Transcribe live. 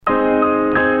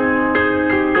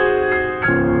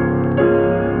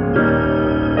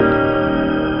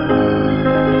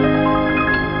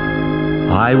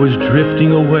I was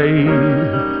drifting away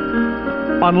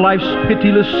on life's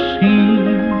pitiless sea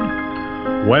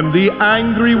when the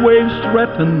angry waves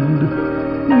threatened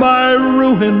my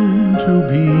ruin to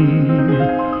be.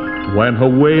 When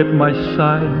away at my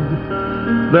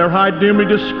side there I dimly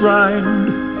descried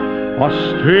a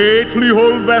stately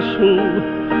old vessel,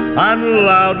 and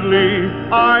loudly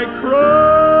I cried,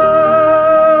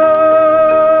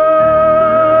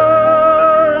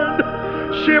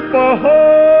 "Ship ahoy!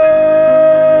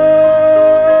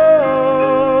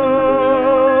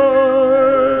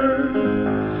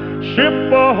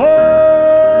 Ship ahoy!"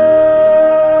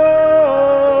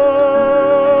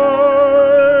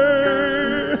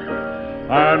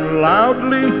 And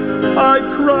loudly I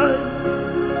cried,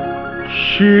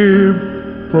 "Ship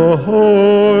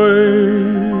ahoy!"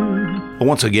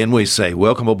 Once again, we say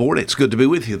welcome aboard. It's good to be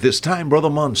with you. This time, Brother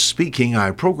Munn speaking.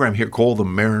 Our program here called The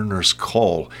Mariner's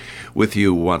Call with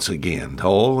you once again.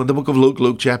 In the book of Luke,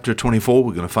 Luke chapter 24,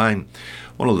 we're going to find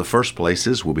one of the first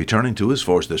places we'll be turning to as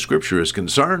far as the scripture is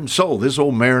concerned. So this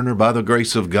old mariner, by the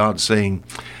grace of God, saying,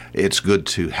 it's good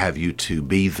to have you to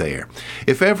be there.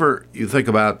 If ever you think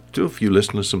about, if you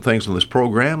listen to some things on this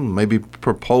program, maybe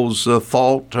propose a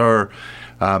thought or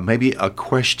maybe a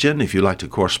question. If you'd like to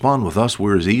correspond with us,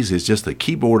 we're as easy as just the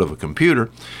keyboard of a computer.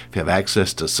 If you have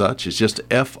access to such, it's just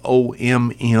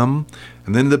FOMM,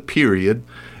 and then the period,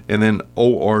 and then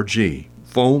ORG,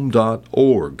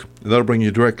 foam.org. That'll bring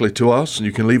you directly to us, and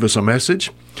you can leave us a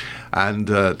message and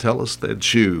tell us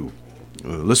that you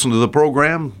listen to the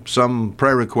program, some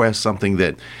prayer request, something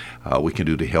that we can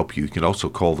do to help you. You can also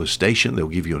call the station. They'll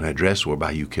give you an address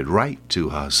whereby you could write to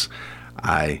us.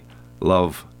 I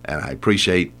love and I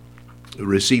appreciate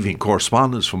receiving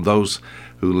correspondence from those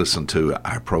who listen to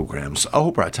our programs. I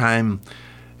hope our time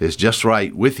is just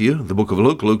right with you. The book of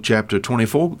Luke, Luke chapter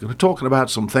 24, we're going to be talking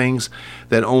about some things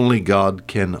that only God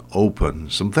can open.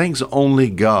 Some things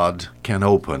only God can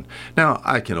open. Now,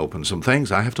 I can open some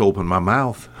things. I have to open my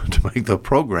mouth to make the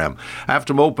program. I have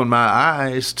to open my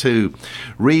eyes to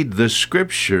read the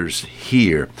scriptures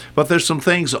here. But there's some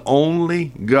things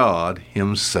only God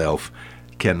himself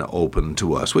can open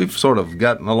to us. We've sort of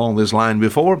gotten along this line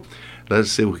before.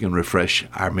 Let's see if we can refresh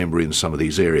our memory in some of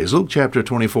these areas. Luke chapter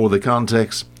 24, the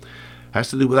context has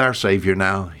to do with our Savior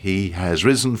now. He has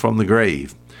risen from the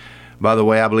grave. By the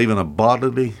way, I believe in a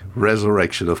bodily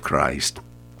resurrection of Christ.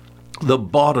 The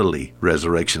bodily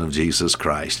resurrection of Jesus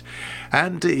Christ.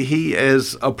 And he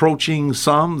is approaching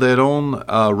some that on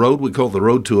a road we call the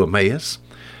road to Emmaus.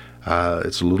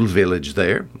 It's a little village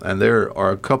there, and there are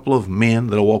a couple of men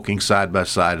that are walking side by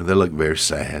side, and they look very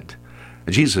sad.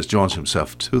 And Jesus joins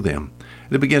himself to them,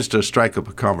 and he begins to strike up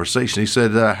a conversation. He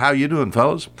said, how you doing,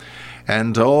 fellas?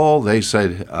 And they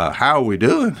said, how are we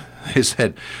doing? He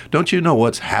said, don't you know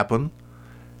what's happened?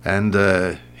 And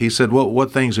he said,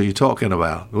 what things are you talking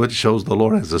about? Which shows the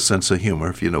Lord has a sense of humor,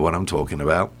 if you know what I'm talking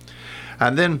about.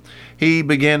 And then he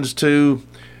begins to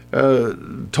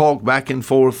talk back and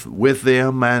forth with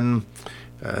them, and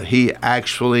he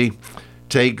actually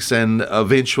takes and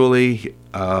eventually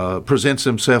presents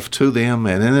himself to them.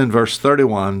 And then in verse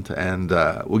 31, and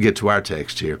we'll get to our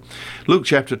text here, Luke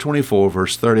chapter 24,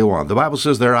 verse 31, the Bible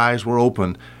says their eyes were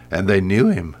open, and they knew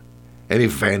him, and he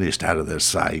vanished out of their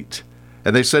sight.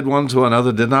 And they said one to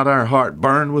another, did not our heart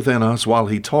burn within us while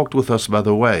he talked with us by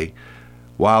the way,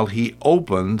 while he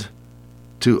opened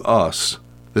to us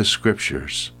the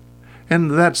scriptures? And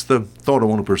that's the thought I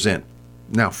want to present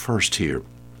now first here.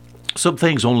 Some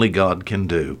things only God can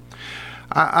do.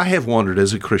 I have wondered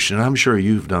as a Christian, I'm sure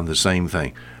you've done the same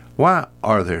thing, why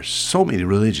are there so many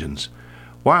religions?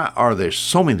 Why are there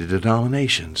so many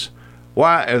denominations?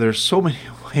 Why are there so many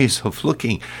ways of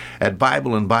looking at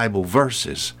Bible and Bible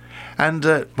verses?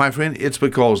 And my friend, it's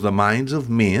because the minds of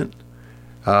men,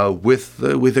 we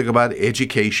think about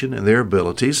education and their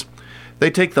abilities,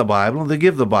 they take the Bible and they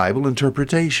give the Bible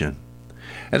interpretation.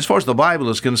 And as far as the Bible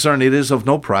is concerned, it is of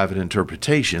no private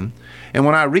interpretation. And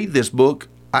when I read this book,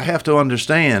 I have to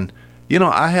understand,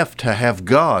 I have to have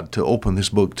God to open this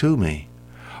book to me.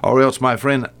 Or else, my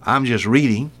friend, I'm just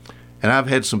reading, and I've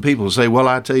had some people say, well,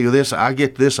 I tell you this, I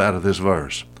get this out of this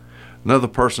verse. Another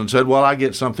person said, well, I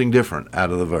get something different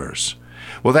out of the verse.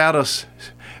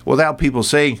 Without people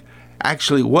saying,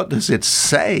 actually, what does it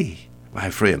say, my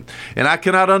friend? And I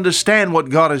cannot understand what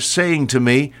God is saying to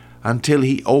me until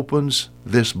he opens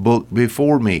this book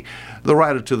before me. The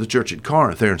writer to the church at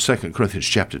Corinth, there in 2 Corinthians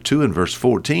chapter 2 and verse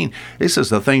 14, it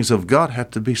says the things of God have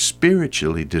to be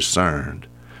spiritually discerned.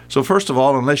 So first of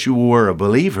all, unless you were a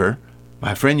believer,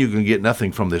 my friend, you can get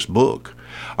nothing from this book.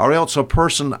 Or else a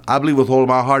person, I believe with all of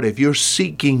my heart, if you're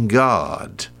seeking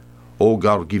God, oh,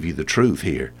 God will give you the truth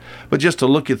here. But just to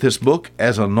look at this book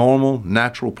as a normal,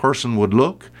 natural person would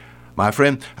look, my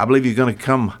friend, I believe you're going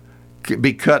to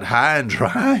be cut high and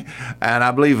dry. And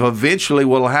I believe eventually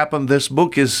what will happen, this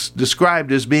book is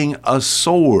described as being a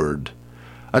sword,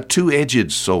 a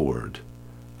two-edged sword.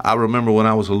 I remember when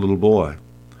I was a little boy,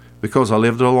 because I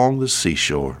lived along the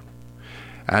seashore,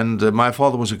 and my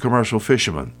father was a commercial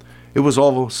fisherman. It was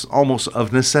almost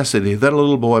of necessity that a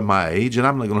little boy my age, and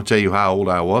I'm not going to tell you how old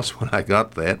I was when I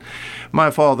got that,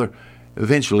 my father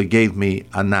eventually gave me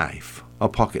a knife, a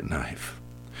pocket knife.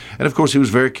 And of course he was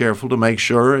very careful to make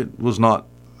sure it was not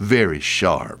very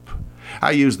sharp.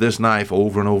 I used this knife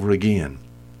over and over again.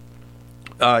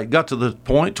 I got to the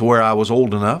point to where I was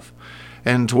old enough,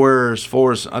 and to where, as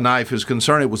far as a knife is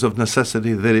concerned, it was of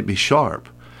necessity that it be sharp.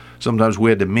 Sometimes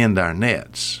we had to mend our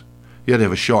nets. You had to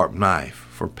have a sharp knife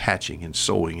for patching and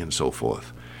sewing and so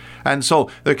forth. And so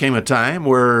there came a time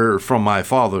where, from my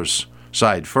father's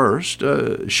side first,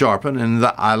 sharpen, and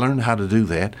I learned how to do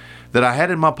that I had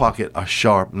in my pocket a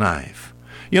sharp knife.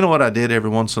 You know what I did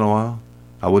every once in a while?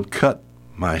 I would cut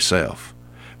myself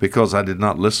because I did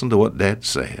not listen to what Dad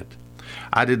said.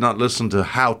 I did not listen to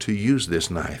how to use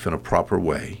this knife in a proper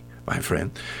way, my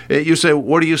friend. You say,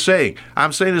 what are you saying?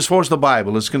 I'm saying as far as the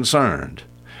Bible is concerned.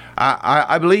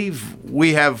 I believe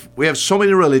we have so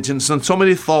many religions and so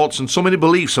many thoughts and so many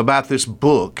beliefs about this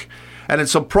book, and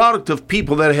it's a product of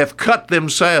people that have cut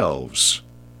themselves.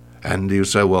 And you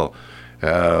say, well,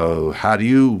 how do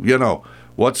you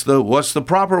what's the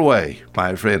proper way,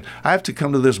 my friend? I have to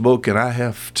come to this book, and I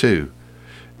have to.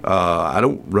 I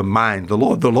don't remind the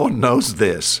Lord. The Lord knows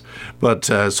this, but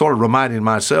sort of reminding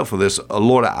myself of this.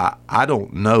 Lord, I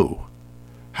don't know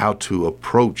how to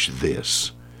approach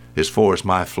this as far as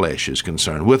my flesh is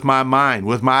concerned. With my mind,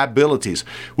 with my abilities,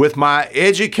 with my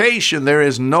education, there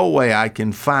is no way I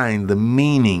can find the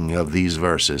meaning of these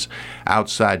verses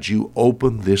outside you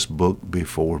open this book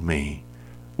before me.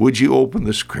 Would you open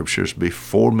the Scriptures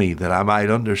before me that I might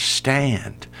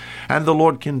understand? And the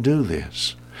Lord can do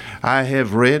this. I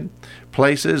have read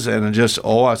places and I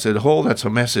said, that's a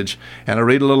message. And I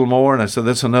read a little more and I said,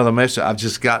 that's another message. I've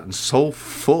just gotten so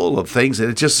full of things that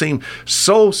it just seemed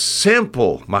so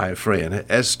simple, my friend,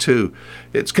 it's kind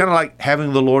of like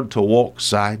having the Lord to walk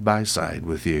side by side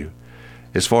with you.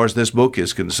 As far as this book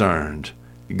is concerned,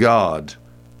 God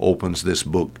opens this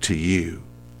book to you.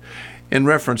 In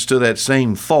reference to that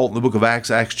same thought, in the book of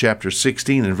Acts chapter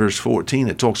 16 and verse 14,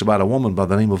 it talks about a woman by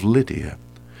the name of Lydia.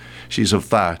 She's of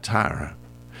Thyatira.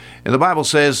 And the Bible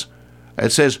says,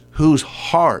 whose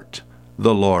heart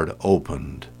the Lord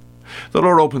opened. The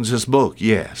Lord opens this book,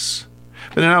 yes.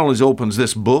 But He not only opens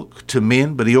this book to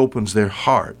men, but He opens their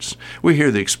hearts. We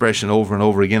hear the expression over and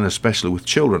over again, especially with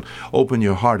children, open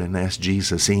your heart and ask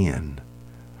Jesus in.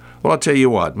 Well, I'll tell you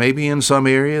what, maybe in some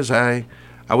areas I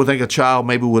would think a child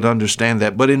maybe would understand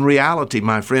that. But in reality,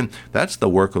 my friend, that's the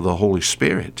work of the Holy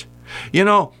Spirit.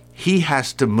 He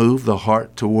has to move the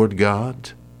heart toward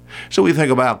God. So we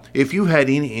think about, if you had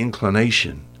any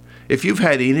inclination, if you've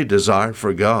had any desire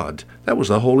for God, that was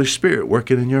the Holy Spirit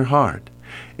working in your heart.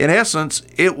 In essence,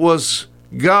 it was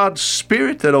God's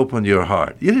Spirit that opened your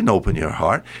heart. You didn't open your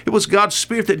heart. It was God's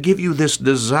Spirit that gave you this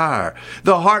desire.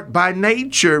 The heart by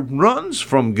nature runs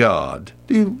from God.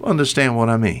 Do you understand what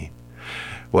I mean?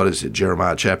 What is it?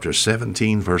 Jeremiah chapter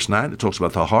 17, verse 9, it talks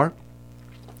about the heart.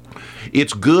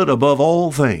 It's good above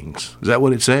all things. Is that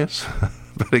what it says?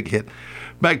 But again,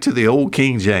 back to the old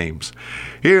King James.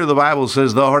 Here the Bible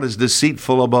says the heart is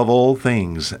deceitful above all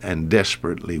things and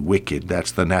desperately wicked.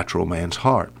 That's the natural man's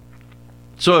heart.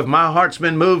 So if my heart's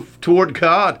been moved toward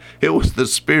God, it was the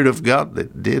Spirit of God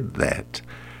that did that.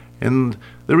 And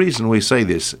the reason we say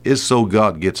this is so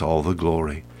God gets all the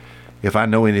glory. If I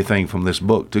know anything from this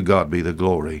book, to God be the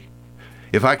glory.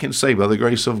 If I can say by the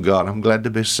grace of God, I'm glad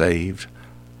to be saved.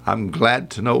 I'm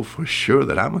glad to know for sure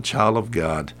that I'm a child of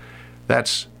God.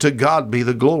 That's to God be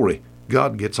the glory.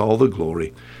 God gets all the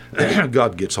glory.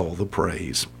 God gets all the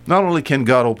praise. Not only can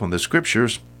God open the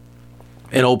Scriptures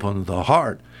and open the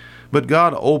heart, but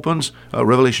God opens,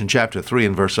 Revelation chapter 3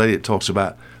 and verse 8, it talks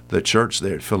about the church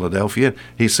there at Philadelphia.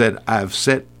 He said, I have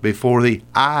set before thee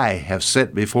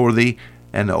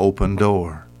an open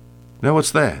door. Now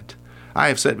what's that? I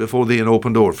have set before thee an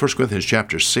open door. 1 Corinthians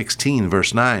chapter 16,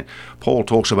 verse 9, Paul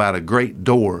talks about a great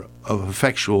door of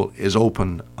effectual is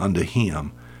open unto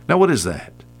him. Now what is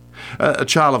that? A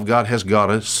child of God has got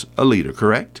us a leader,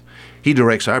 correct? He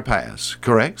directs our paths,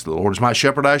 correct? The Lord is my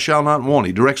shepherd, I shall not want.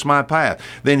 He directs my path.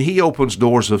 Then He opens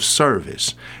doors of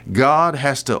service. God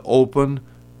has to open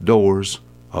doors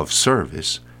of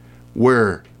service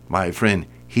where, my friend,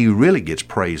 He really gets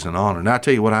praise and honor. Now, I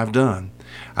tell you what I've done.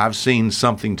 I've seen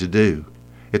something to do.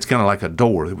 It's kind of like a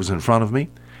door that was in front of me.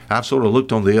 I've sort of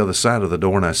looked on the other side of the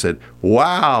door and I said,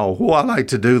 wow, I like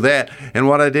to do that. And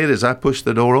what I did is I pushed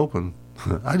the door open.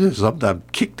 I just sometimes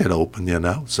kicked it open,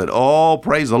 said, oh,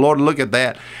 praise the Lord, look at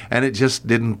that. And it just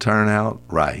didn't turn out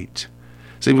right.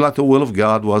 Seems like the will of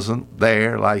God wasn't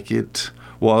there like it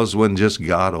was when just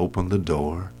God opened the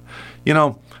door.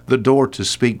 The door to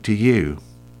speak to you.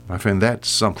 My friend, that's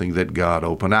something that God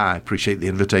opened. I appreciate the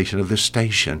invitation of this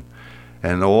station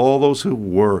and all those who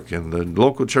work and the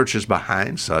local churches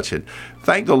behind such. And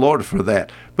thank the Lord for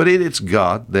that. But it's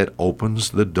God that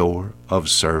opens the door of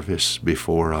service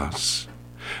before us.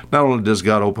 Not only does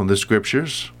God open the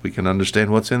scriptures, we can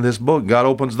understand what's in this book. God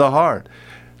opens the heart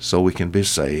so we can be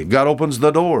saved. God opens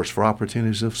the doors for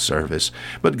opportunities of service.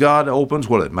 But God opens,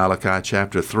 Malachi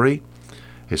chapter 3?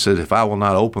 It says, if I will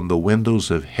not open the windows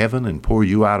of heaven and pour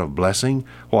you out of blessing,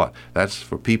 that's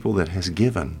for people that has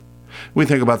given. We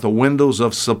think about the windows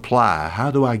of supply.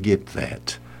 How do I get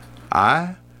that?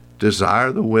 I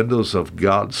desire the windows of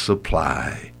God's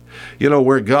supply.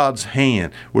 Where God's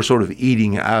hand, we're sort of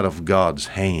eating out of God's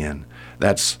hand.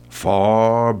 That's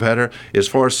far better as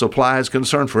far as supply is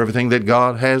concerned. For everything that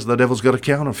God has, the devil's got a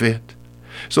counterfeit.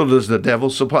 So does the devil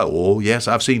supply? Oh, yes,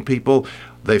 I've seen people,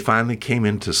 they finally came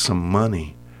into some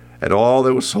money. And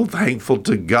they were so thankful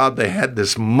to God they had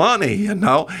this money,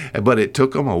 but it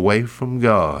took them away from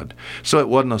God. So it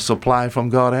wasn't a supply from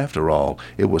God after all.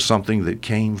 It was something that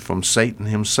came from Satan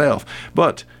himself.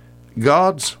 But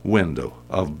God's window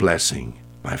of blessing,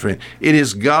 my friend, it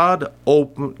is God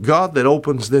that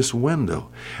opens this window.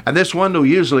 And this window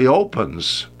usually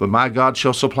opens, but my God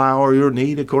shall supply all your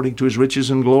need according to his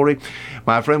riches and glory.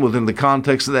 My friend, within the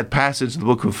context of that passage in the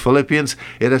book of Philippians,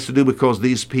 it has to do because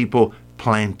these people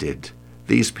planted.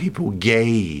 These people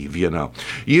gave,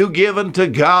 You give unto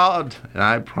God, and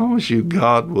I promise you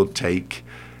God will take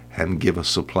and give a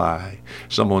supply.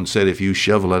 Someone said if you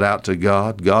shovel it out to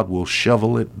God, God will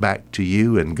shovel it back to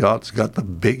you, and God's got the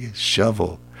biggest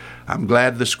shovel. I'm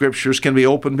glad the scriptures can be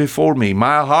opened before me.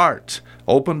 My heart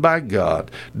opened by God.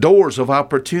 Doors of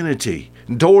opportunity,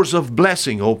 doors of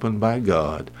blessing opened by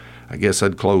God. I guess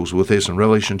I'd close with this in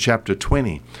Revelation chapter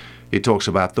 20. It talks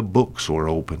about the books were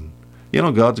open.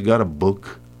 God's got a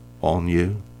book on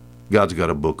you. God's got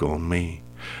a book on me.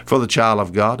 For the child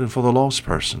of God and for the lost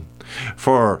person.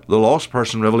 For the lost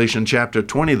person, Revelation chapter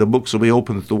 20, the books will be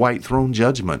opened at the white throne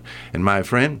judgment. And my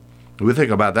friend, we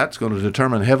think about that's going to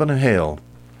determine heaven and hell.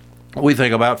 We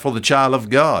think about for the child of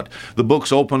God, the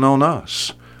books open on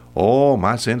us. Oh,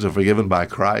 my sins are forgiven by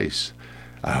Christ.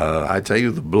 I tell you,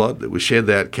 the blood that was shed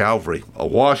there at Calvary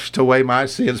washed away my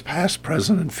sins, past,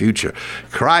 present, and future.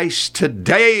 Christ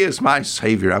today is my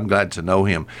Savior. I'm glad to know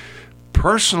him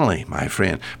personally, my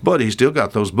friend. But he's still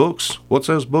got those books. What's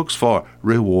those books for?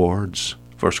 Rewards.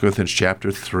 1 Corinthians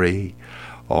chapter 3.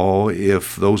 Oh,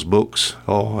 if those books,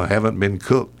 haven't been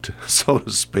cooked, so to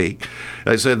speak.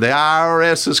 They said the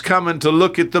IRS is coming to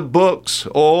look at the books.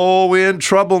 Oh, we're in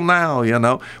trouble now,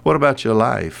 What about your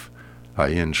life? Are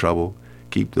you in trouble?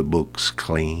 Keep the books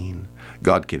clean.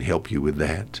 God can help you with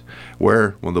that.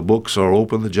 When the books are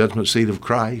open, the judgment seat of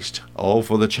Christ,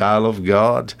 for the child of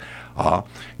God,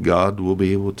 God will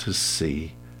be able to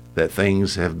see that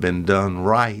things have been done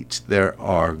right. There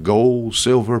are gold,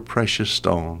 silver, precious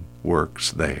stone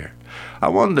works there. I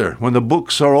wonder, when the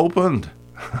books are opened,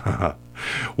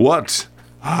 what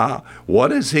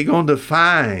is he going to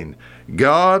find?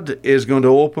 God is going to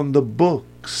open the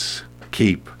books.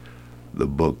 Keep the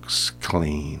books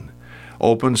clean.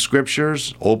 Open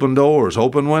scriptures, open doors,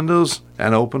 open windows,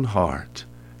 and open heart.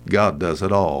 God does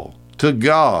it all. To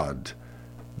God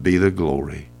be the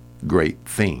glory. Great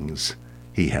things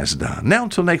he has done. Now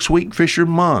until next week, Fisher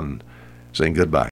Munn saying goodbye.